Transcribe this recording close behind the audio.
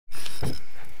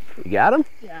You got him?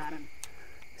 Got him.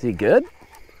 Is he good?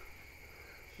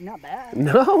 Not bad.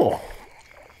 No.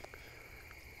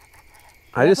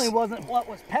 Definitely wasn't what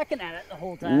was pecking at it the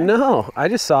whole time. No, I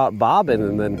just saw it bobbing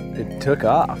and then it took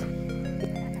off.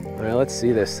 All right, let's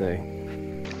see this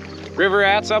thing. River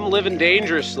rats, I'm living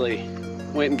dangerously.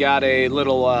 Went and got a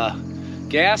little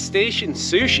gas station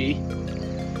sushi,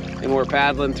 and we're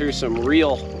paddling through some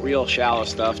real shallow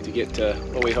stuff to get to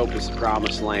what we hope is the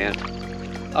promised land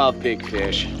of big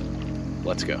fish.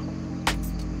 Let's go.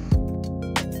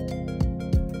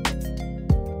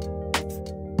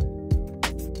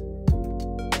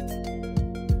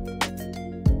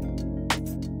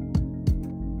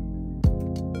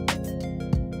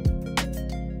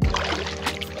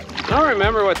 I don't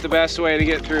remember what the best way to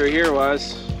get through here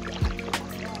was,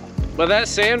 but that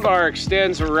sandbar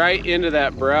extends right into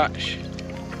that brush.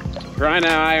 Brian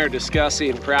and I are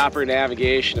discussing proper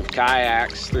navigation of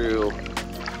kayaks through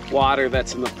water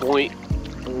that's in the 0.1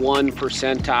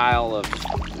 percentile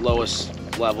of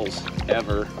lowest levels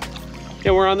ever.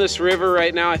 And we're on this river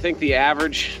right now. I think the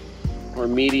average or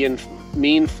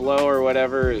mean flow or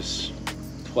whatever is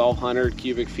 1,200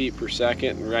 cubic feet per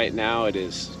second, and right now it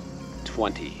is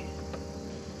 20.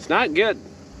 It's not good.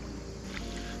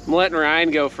 I'm letting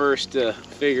Ryan go first to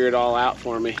figure it all out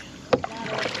for me.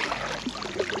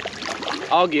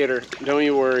 I'll get her, don't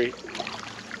you worry.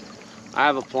 I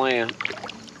have a plan.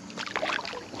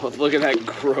 Look at that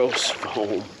gross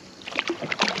foam.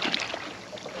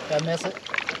 Did I miss it?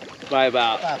 By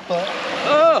about a foot.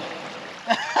 Oh!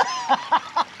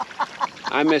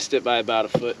 I missed it by about a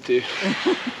foot too.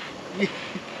 You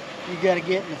gotta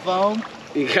get in the foam?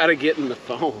 You gotta get in the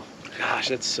foam. Gosh,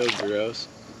 that's so gross.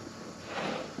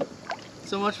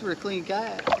 So much for a clean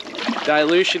kayak.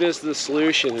 Dilution is the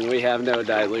solution, and we have no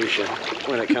dilution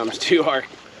when it comes to our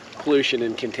pollution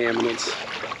and contaminants.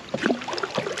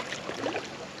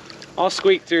 I'll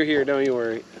squeak through here, don't you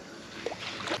worry.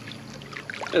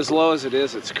 As low as it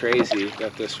is, it's crazy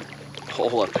that this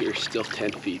hole up here is still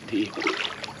 10 feet deep.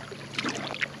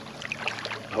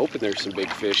 I'm hoping there's some big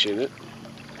fish in it.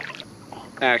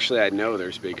 Actually, I know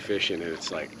there's big fish in it. It's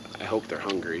like, I hope they're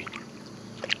hungry.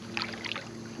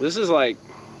 This is like,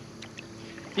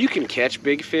 you can catch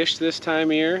big fish this time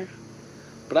of year,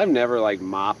 but I've never like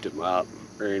mopped them up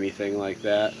or anything like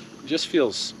that. It just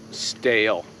feels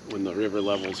stale when the river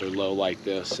levels are low like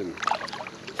this and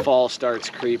fall starts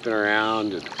creeping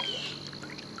around, and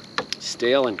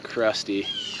stale and crusty.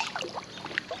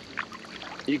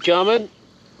 You coming?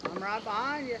 I'm right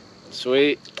behind you.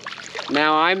 Sweet.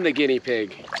 Now I'm the guinea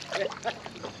pig.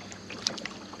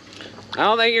 I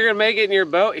don't think you're gonna make it in your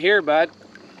boat here, bud.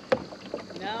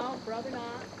 No, probably not.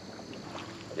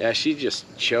 Yeah, she just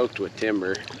choked with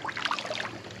timber.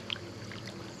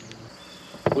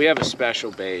 We have a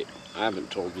special bait. I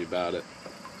haven't told you about it.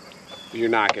 You're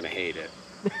not gonna hate it.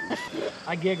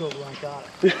 I giggled when I caught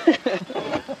it.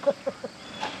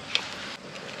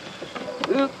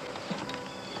 Oop.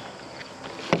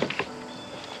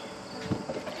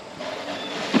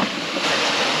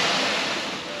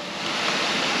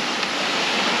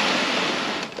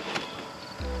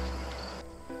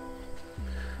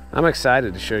 I'm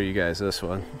excited to show you guys this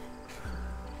one.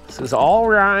 This is all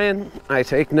Ryan. I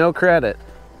take no credit,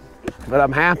 but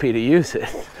I'm happy to use it.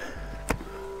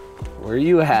 Where are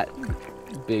you at,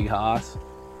 big hoss?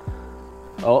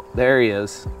 Oh, there he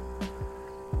is.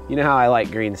 You know how I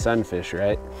like green sunfish,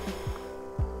 right?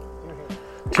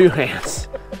 2 hands.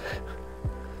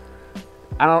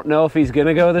 I don't know if he's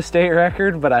gonna go the state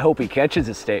record, but I hope he catches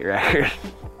a state record.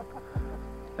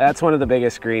 That's one of the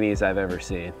biggest greenies I've ever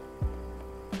seen.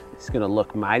 It's gonna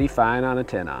look mighty fine on a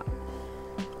 10-aught.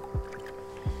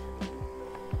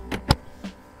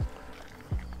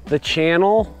 The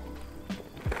channel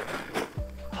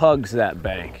hugs that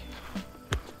bank.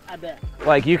 I bet.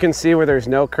 Like you can see where there's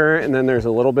no current and then there's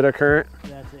a little bit of current.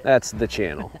 That's it. That's the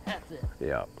channel. That's it.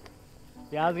 Yep.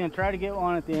 Yeah, I was gonna try to get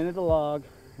one at the end of the log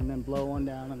and then blow one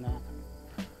down on that.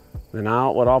 Then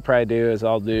what I'll probably do is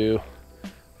I'll do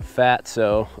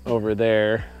fatso over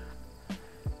there.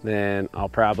 Then I'll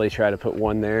probably try to put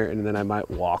one there, and then I might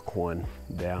walk one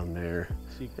down there.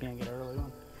 So you can't get an early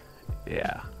one?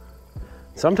 Yeah.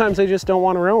 Sometimes they just don't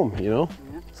want to roam, you know?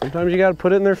 Yeah. Sometimes you got to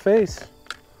put it in their face.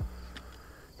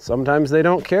 Sometimes they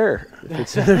don't care if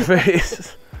it's in their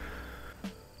face.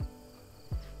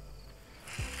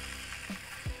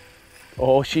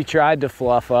 Oh, she tried to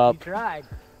fluff up. She tried.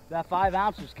 That 5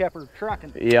 ounces kept her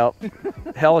trucking. Yep.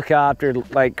 Helicopter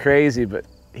like crazy, but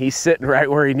he's sitting right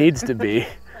where he needs to be.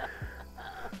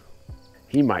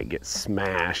 He might get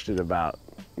smashed at about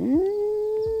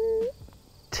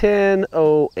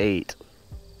 10:08.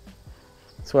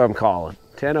 That's what I'm calling,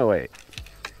 10:08.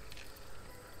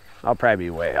 I'll probably be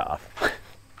way off.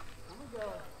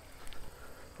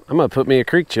 I'm gonna put me a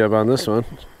creek chub on this one.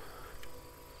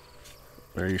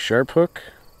 Are you sharp hook?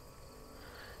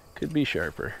 Could be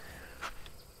sharper.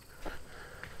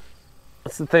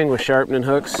 That's the thing with sharpening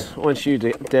hooks. Once you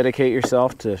dedicate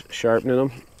yourself to sharpening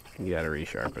them, you gotta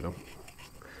resharpen them.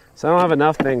 So I don't have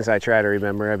enough things I try to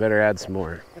remember. I better add some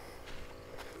more.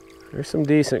 There's some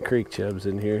decent creek chubs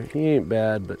in here. He ain't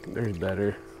bad, but there's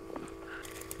better.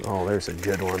 Oh, there's a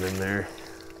good one in there.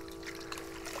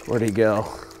 Where'd he go?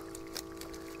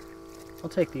 I'll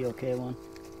take the okay one.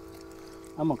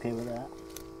 I'm okay with that.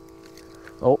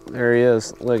 Oh, there he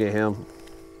is. Look at him.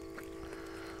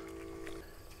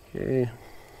 Okay.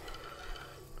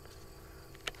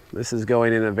 This is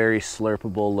going in a very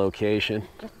slurpable location.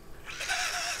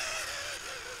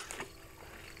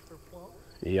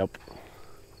 Yep.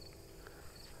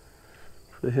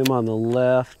 Put him on the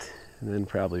left, and then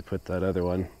probably put that other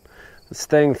one. This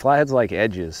thing, flatheads like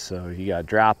edges, so you got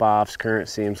drop-offs, current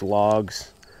seams,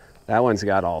 logs. That one's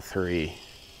got all three.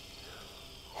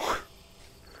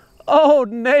 Oh,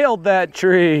 nailed that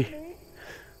tree.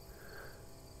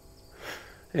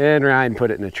 And Ryan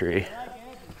put it in a tree.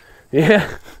 Yeah.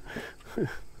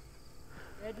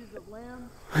 Edges of limbs.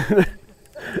 I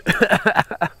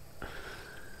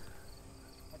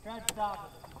tried to stop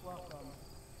it.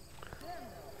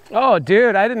 Oh,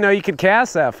 dude, I didn't know you could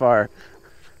cast that far.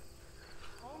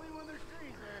 Only when there's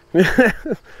trees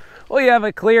there. Well, you have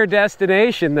a clear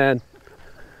destination then.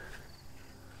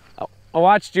 I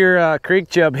watched your creek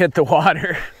chub hit the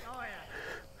water. Oh,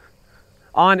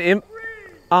 yeah.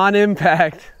 On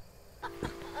impact.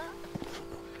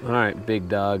 All right, big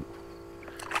dog.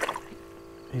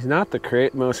 He's not the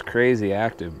most crazy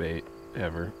active bait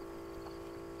ever.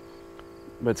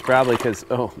 But it's probably because,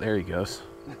 oh, there he goes.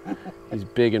 He's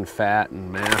big and fat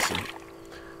and massive.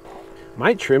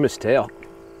 Might trim his tail.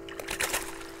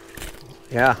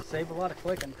 Yeah. Save a lot of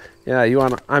clicking. Yeah, you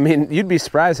want to, I mean, you'd be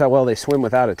surprised how well they swim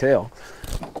without a tail.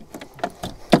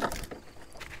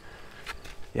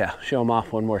 Yeah, show them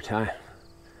off one more time.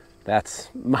 That's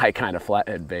my kind of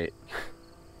flathead bait.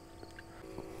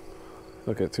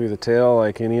 Hook it through the tail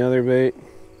like any other bait.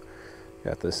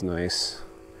 Got this nice,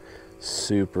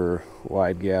 super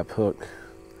wide gap hook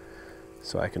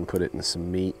so I can put it in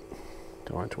some meat.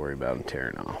 Don't have to worry about them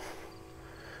tearing off.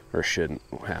 Or shouldn't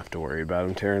have to worry about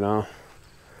them tearing off.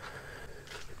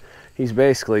 He's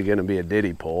basically going to be a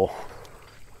diddy pole.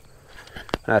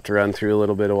 I have to run through a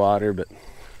little bit of water, but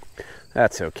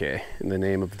that's okay in the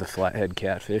name of the flathead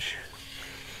catfish.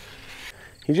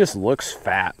 He just looks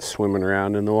fat swimming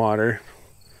around in the water.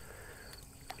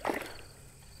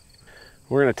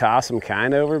 We're going to toss him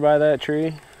kind of over by that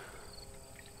tree.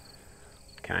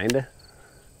 Kind of.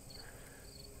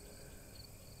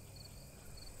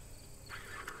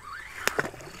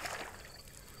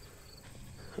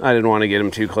 I didn't want to get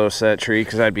him too close to that tree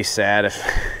because I'd be sad if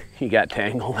he got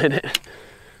tangled in it.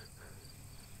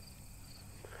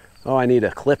 Oh, I need a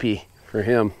clippy for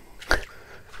him.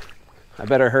 I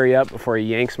better hurry up before he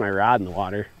yanks my rod in the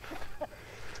water.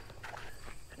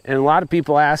 And a lot of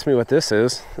people ask me what this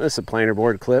is. This is a planer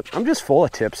board clip. I'm just full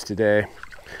of tips today.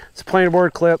 It's a planer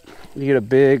board clip. You get a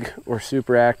big or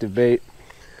super active bait.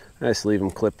 I just leave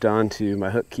them clipped onto my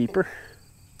hook keeper.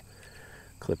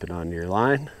 Clip it onto your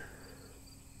line.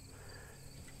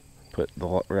 Put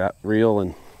the reel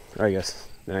and, I guess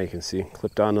now you can see,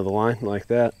 clipped onto the line like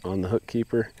that on the hook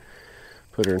keeper.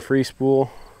 Put her in free spool.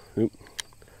 Oop.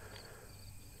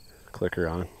 Click her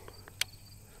on.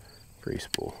 Free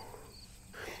spool.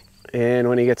 And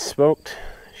when he gets smoked,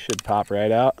 should pop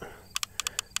right out.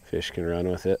 Fish can run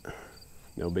with it.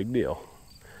 No big deal.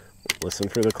 Listen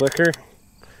for the clicker.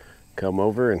 Come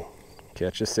over and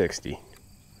catch a 60.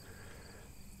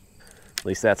 At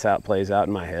least that's how it plays out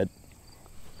in my head.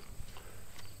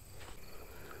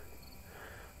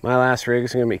 My last rig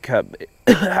is going to be CUTBAIT.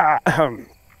 I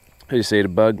just ate a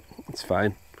bug. It's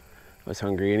fine. I was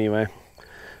hungry anyway.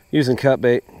 Using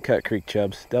CUTBAIT, cut creek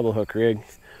chubs, double hook rig.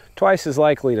 Twice as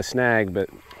likely to snag, but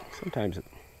sometimes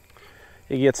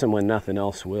it gets them when nothing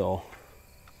else will.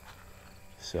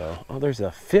 So, oh, there's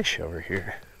a fish over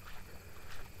here.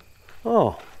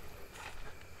 Oh,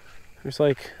 there's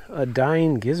like a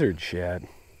dying gizzard shad.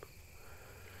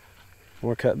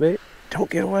 More CUTBAIT. Don't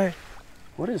get away.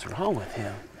 What is wrong with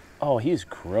him? Oh, he's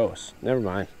gross. Never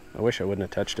mind. I wish I wouldn't have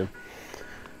touched him.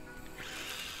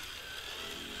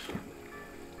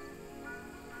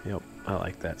 Yep, I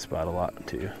like that spot a lot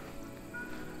too.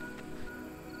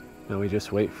 Now we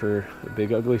just wait for a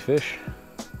big ugly fish.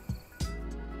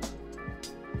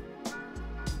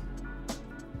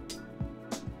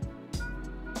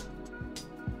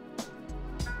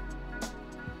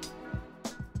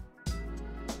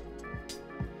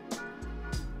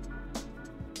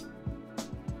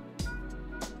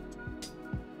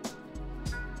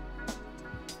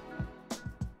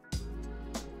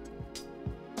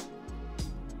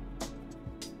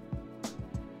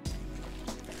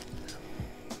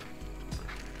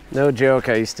 No joke,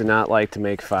 I used to not like to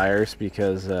make fires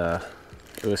because it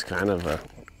was I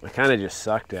kind of just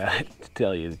sucked at it, to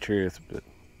tell you the truth. But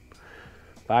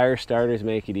fire starters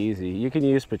make it easy. You can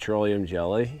use petroleum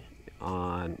jelly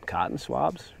on cotton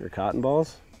swabs or cotton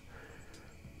balls,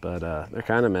 but they're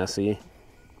kind of messy.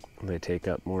 They take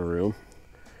up more room.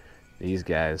 These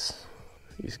guys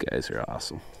are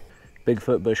awesome.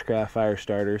 Bigfoot Bushcraft fire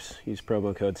starters. Use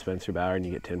promo code Spencer Bauer and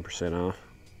you get 10% off.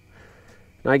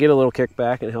 And I get a little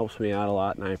kickback and it helps me out a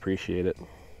lot and I appreciate it.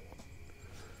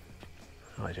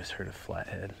 Oh, I just heard a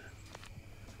flathead.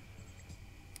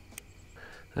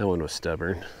 That one was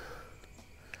stubborn.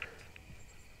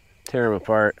 Tear them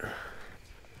apart.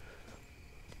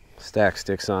 Stack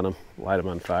sticks on them, light them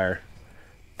on fire.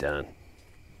 Done.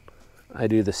 I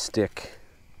do the stick,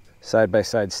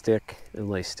 side-by-side stick and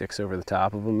lay sticks over the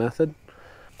top of a method.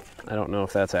 I don't know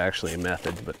if that's actually a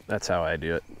method, but that's how I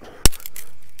do it.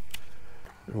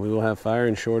 And we will have fire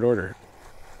in short order.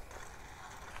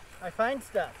 I find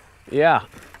stuff. Yeah,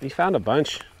 you found a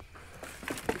bunch.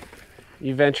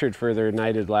 You ventured further than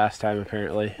I did last time,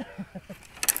 apparently.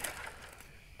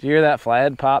 Did you hear that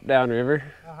flathead pop downriver?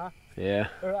 Uh-huh. Yeah.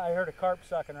 I heard a carp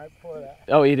sucking right before that.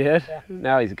 Oh, he did? Yeah.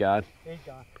 Now he's gone. He's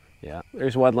gone. Yeah,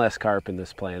 there's one less carp in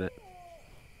this planet.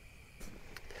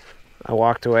 I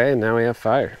walked away and now we have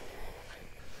fire.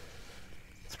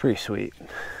 It's pretty sweet.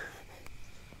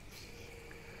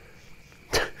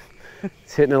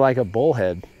 It's hitting it like a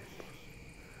bullhead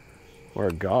or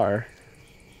a gar.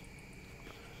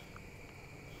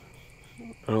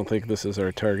 I don't think this is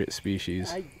our target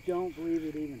species. I don't believe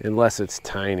it even. Unless it's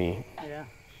tiny. Yeah.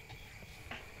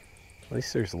 At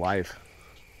least there's life.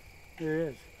 There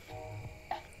is.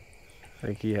 I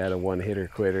think he had a one-hitter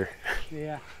quitter.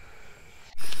 Yeah.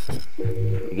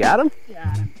 You got him?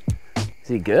 Got him. Is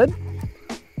he good?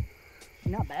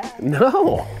 Not bad.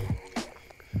 No.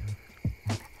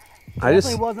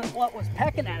 Definitely wasn't what was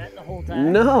pecking at it the whole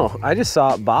time. No, I just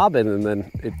saw it bobbing and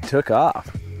then it took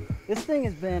off. This thing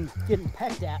has been getting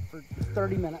pecked at for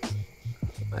 30 minutes.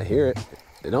 I hear it.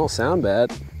 It don't sound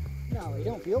bad. No, he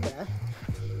don't feel bad.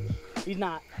 He's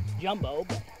not jumbo,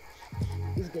 but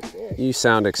he's a good fish. You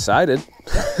sound excited.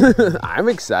 I'm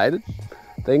excited.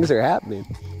 Things are happening.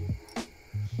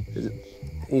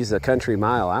 He's a country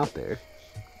mile out there.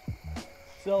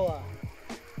 So,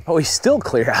 oh, he's still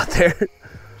clear out there.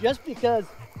 Just because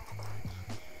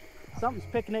something's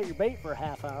picking at your bait for a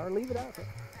half hour, leave it out there.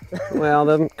 Well,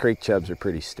 them creek chubs are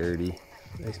pretty sturdy.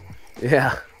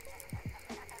 Yeah.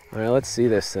 All right, let's see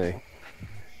this thing.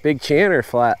 Big chan or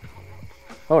flat?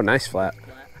 Oh, nice flat.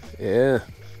 Yeah.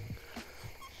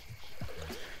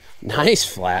 Nice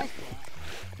flat.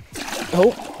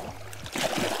 Oh.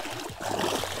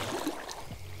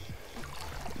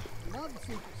 Love the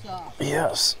secret sauce.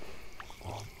 Yes.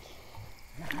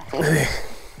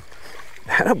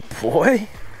 Atta boy.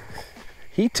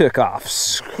 He took off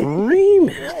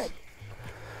screaming.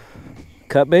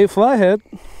 Cut bait flathead.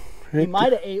 He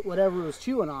might have ate whatever was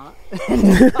chewing on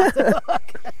it.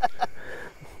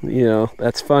 You know,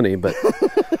 that's funny, but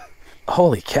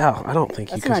holy cow, I don't think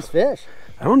That's you could. a nice fish.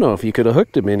 I don't know if you could have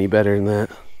hooked him any better than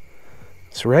that.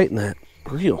 It's right in that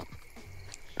reel.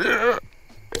 That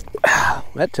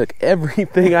took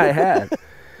everything I had.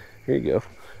 Here you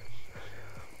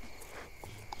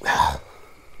go.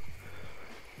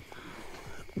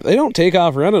 They don't take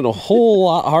off running a whole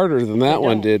lot harder than that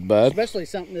one did, bud. Especially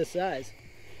something this size.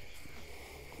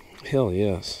 Hell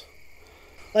yes.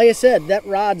 Like I said, that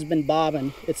rod's been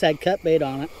bobbing. It's had cut bait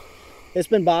on it. It's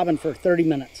been bobbing for 30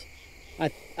 minutes.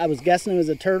 I was guessing it was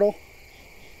a turtle.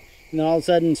 And then all of a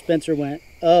sudden Spencer went,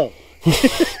 oh.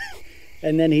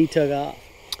 And then he took off.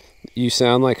 You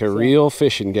sound like a real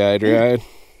fishing guide, right?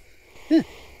 Yeah,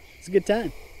 it's a good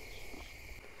time.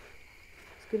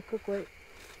 Let's get a quick weight.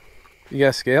 You got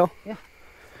a scale? Yeah.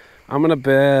 I'm gonna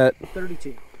bet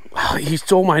 32. Oh, you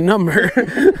stole my number.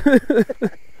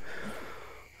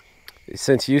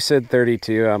 Since you said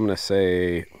 32, I'm gonna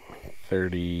say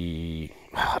 30.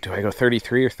 Oh, do I go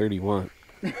 33 or 31?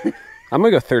 I'm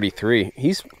gonna go 33.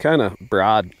 He's kind of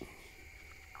broad.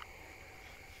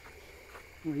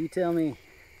 Well, you tell me.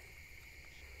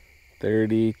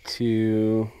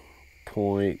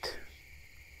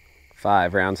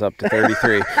 32.5 rounds up to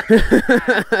 33.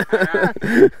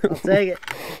 I'll take it.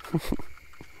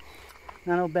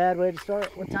 Not a bad way to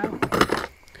start. What time?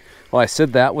 Well, I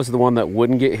said that was the one that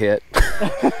wouldn't get hit.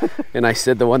 And I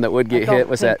said the one that would get hit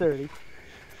was at 10:30.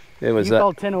 It was you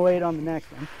called 10:08 on the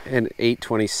next one. And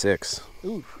 8:26.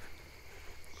 Ooh.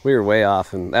 We were way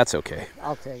off, and that's okay.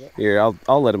 I'll take it. Here,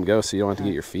 I'll let him go so you don't have to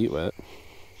get your feet wet.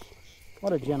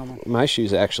 What a gentleman. My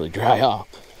shoes actually dry off.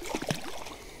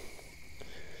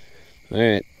 All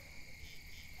right,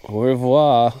 Au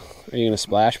revoir. Are you gonna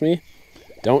splash me?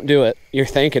 Don't do it. You're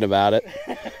thinking about it.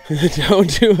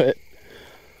 Don't do it.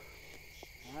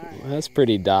 Well, that's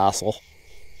pretty docile.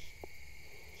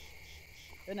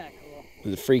 Isn't that cool?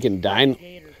 The freaking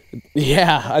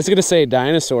Yeah, I was gonna say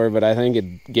dinosaur, but I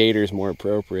think gator's more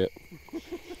appropriate.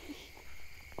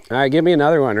 All right, give me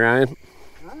another one, Ryan.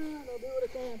 I'll do what I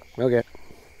can. Okay.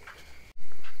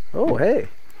 Oh, hey,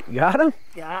 you got him?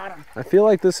 Got him. I feel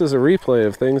like this is a replay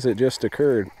of things that just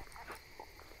occurred.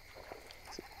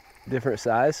 Different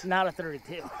size? Not a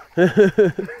 32.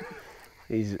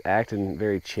 He's acting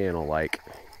very channel-like.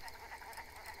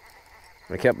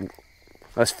 I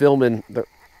was filming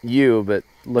you, but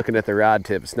looking at the rod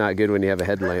tip, it's not good when you have a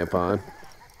headlamp on.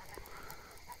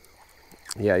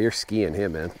 Yeah, you're skiing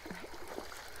him, man.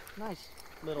 Nice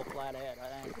little flathead,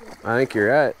 I think. I think you're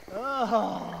right.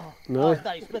 Oh, no, I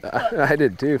thought you split the foot. I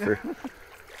did too.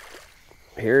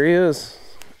 Here he is.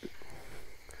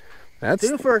 That's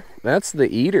the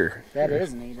eater. That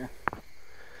is an eater.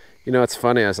 You know, it's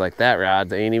funny. I was like, that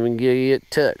rod ain't even gonna get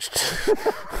touched.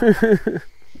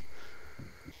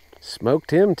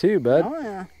 Smoked him too, bud. Oh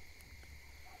yeah.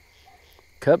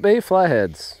 CUTBAIT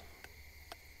flatheads.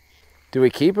 Do we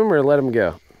keep him or let him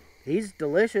go? He's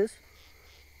delicious.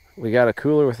 We got a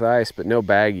cooler with ice, but no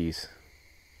baggies.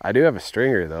 I do have a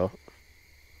stringer though.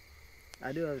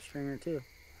 I do have a stringer too.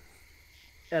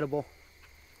 Edible.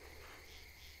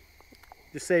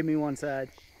 Just save me one side.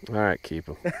 All right, keep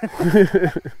him.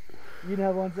 You can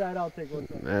have one side, I'll take one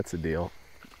side. That's a deal.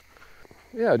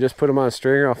 Yeah, just put him on a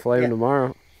stringer. I'll fillet him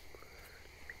tomorrow.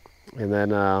 And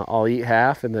then I'll eat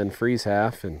half and then freeze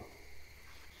half and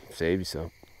save you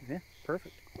some. Yeah,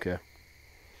 perfect. Okay.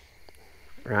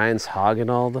 Ryan's hogging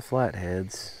all the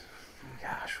flatheads.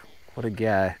 Gosh, what a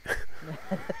guy.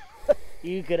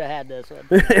 You could have had this one.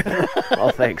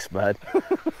 Well, thanks, bud.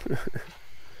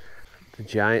 The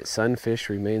giant sunfish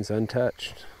remains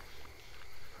untouched.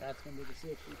 That's going to be the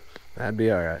 60. That'd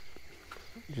be all right.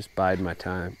 Just bide my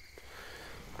time.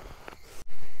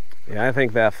 Yeah, I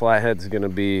think that flathead's gonna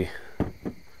be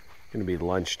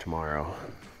lunch tomorrow.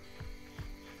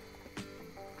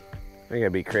 I think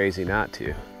I'd be crazy not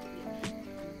to.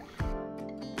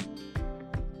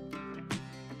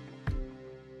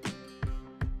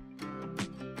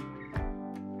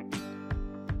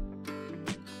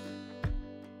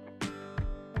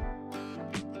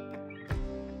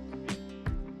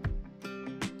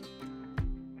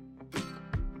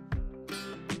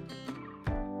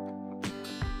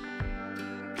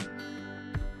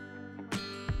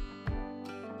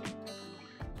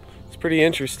 Pretty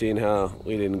interesting how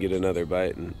we didn't get another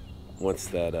bite, and once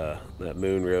that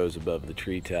moon rose above the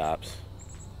treetops.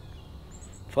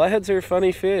 Flatheads are a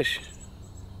funny fish.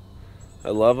 I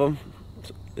love them,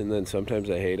 and then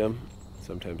sometimes I hate them.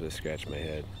 Sometimes I scratch my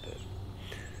head. But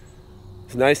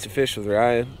it's nice to fish with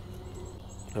Ryan.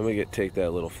 I'm gonna take that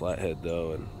little flathead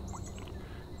though, and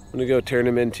I'm gonna go turn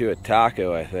him into a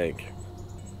taco. I think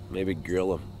maybe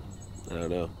grill him. I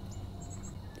don't know.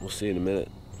 We'll see in a minute.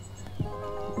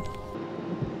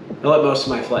 I let most of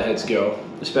my flatheads go,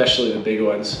 especially the big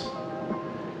ones.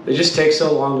 They just take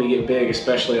so long to get big,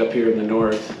 especially up here in the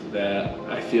north, that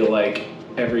I feel like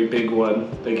every big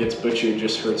one that gets butchered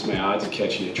just hurts my odds of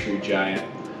catching a true giant.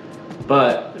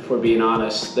 But if we're being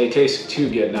honest, they taste too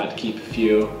good not to keep a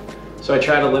few. So I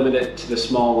try to limit it to the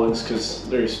small ones because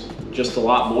there's just a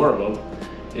lot more of them.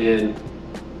 And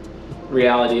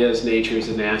reality is, nature is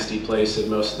a nasty place, and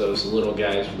most of those little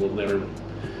guys will never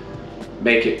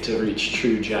make it to reach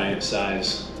true giant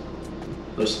size.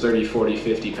 Those 30, 40,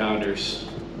 50 pounders,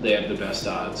 they have the best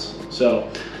odds. So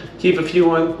keep a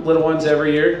few little ones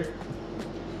every year.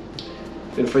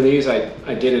 And for these,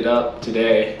 I did it up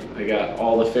today. I got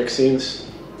all the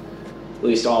fixings, at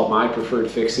least all my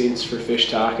preferred fixings for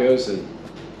fish tacos, and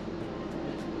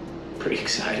pretty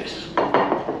excited.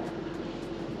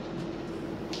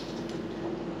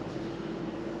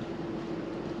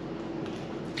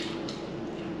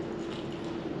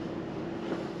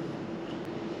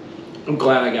 I'm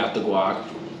glad I got the guac.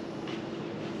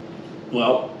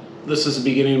 Well, this is the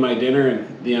beginning of my dinner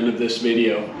and the end of this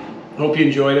video. Hope you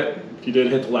enjoyed it. If you did,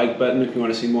 hit the like button. If you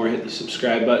want to see more, hit the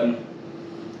subscribe button.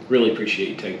 Really appreciate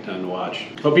you taking time to watch.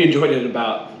 Hope you enjoyed it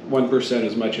about 1%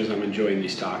 as much as I'm enjoying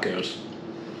these tacos.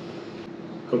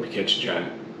 Hope you catch a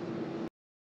giant.